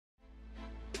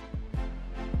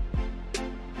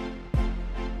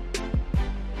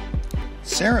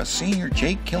Serra senior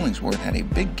Jake Killingsworth had a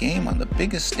big game on the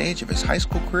biggest stage of his high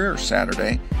school career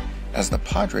Saturday as the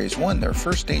Padres won their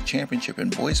first state championship in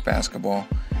boys basketball,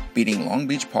 beating Long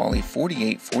Beach Poly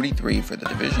 48-43 for the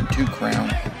Division II crown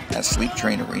at Sleep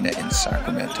Train Arena in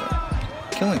Sacramento.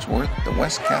 Killingsworth, the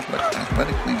West Catholic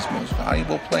Athletic League's most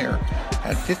valuable player,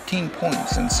 had 15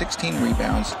 points and 16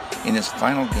 rebounds in his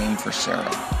final game for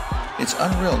Serra. It's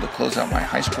unreal to close out my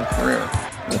high school career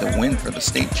with a win for the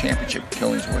state championship,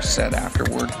 Killingsworth said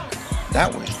afterward.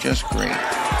 That was just great.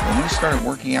 When we started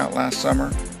working out last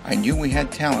summer, I knew we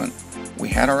had talent. We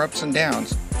had our ups and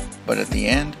downs, but at the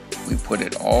end, we put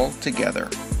it all together.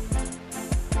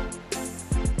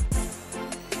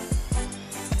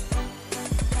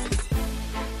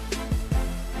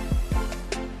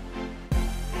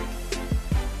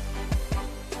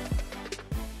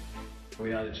 We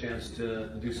had a chance to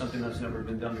do something that's never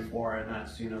been done before, and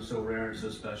that's so rare and so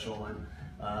special.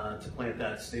 And to plant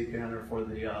that state banner for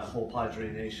the whole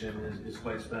Padre Nation is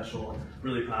quite special.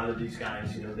 Really proud of these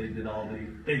guys. They do all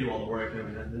the work. I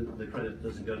mean, the credit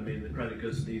doesn't go to me. The credit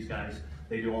goes to these guys.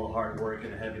 They do all the hard work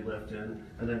and the heavy lifting,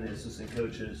 and then the assistant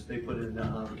coaches, they put in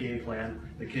the game plan.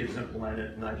 The kids implement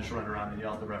it, and I just run around and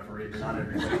yell at the referee. Not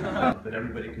everybody, but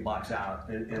everybody can box out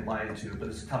and buy into it. But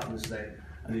it's a tough mistake.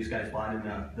 And these guys bought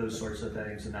into those sorts of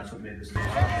things, and that's what made this game.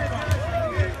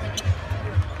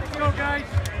 Let's go, guys.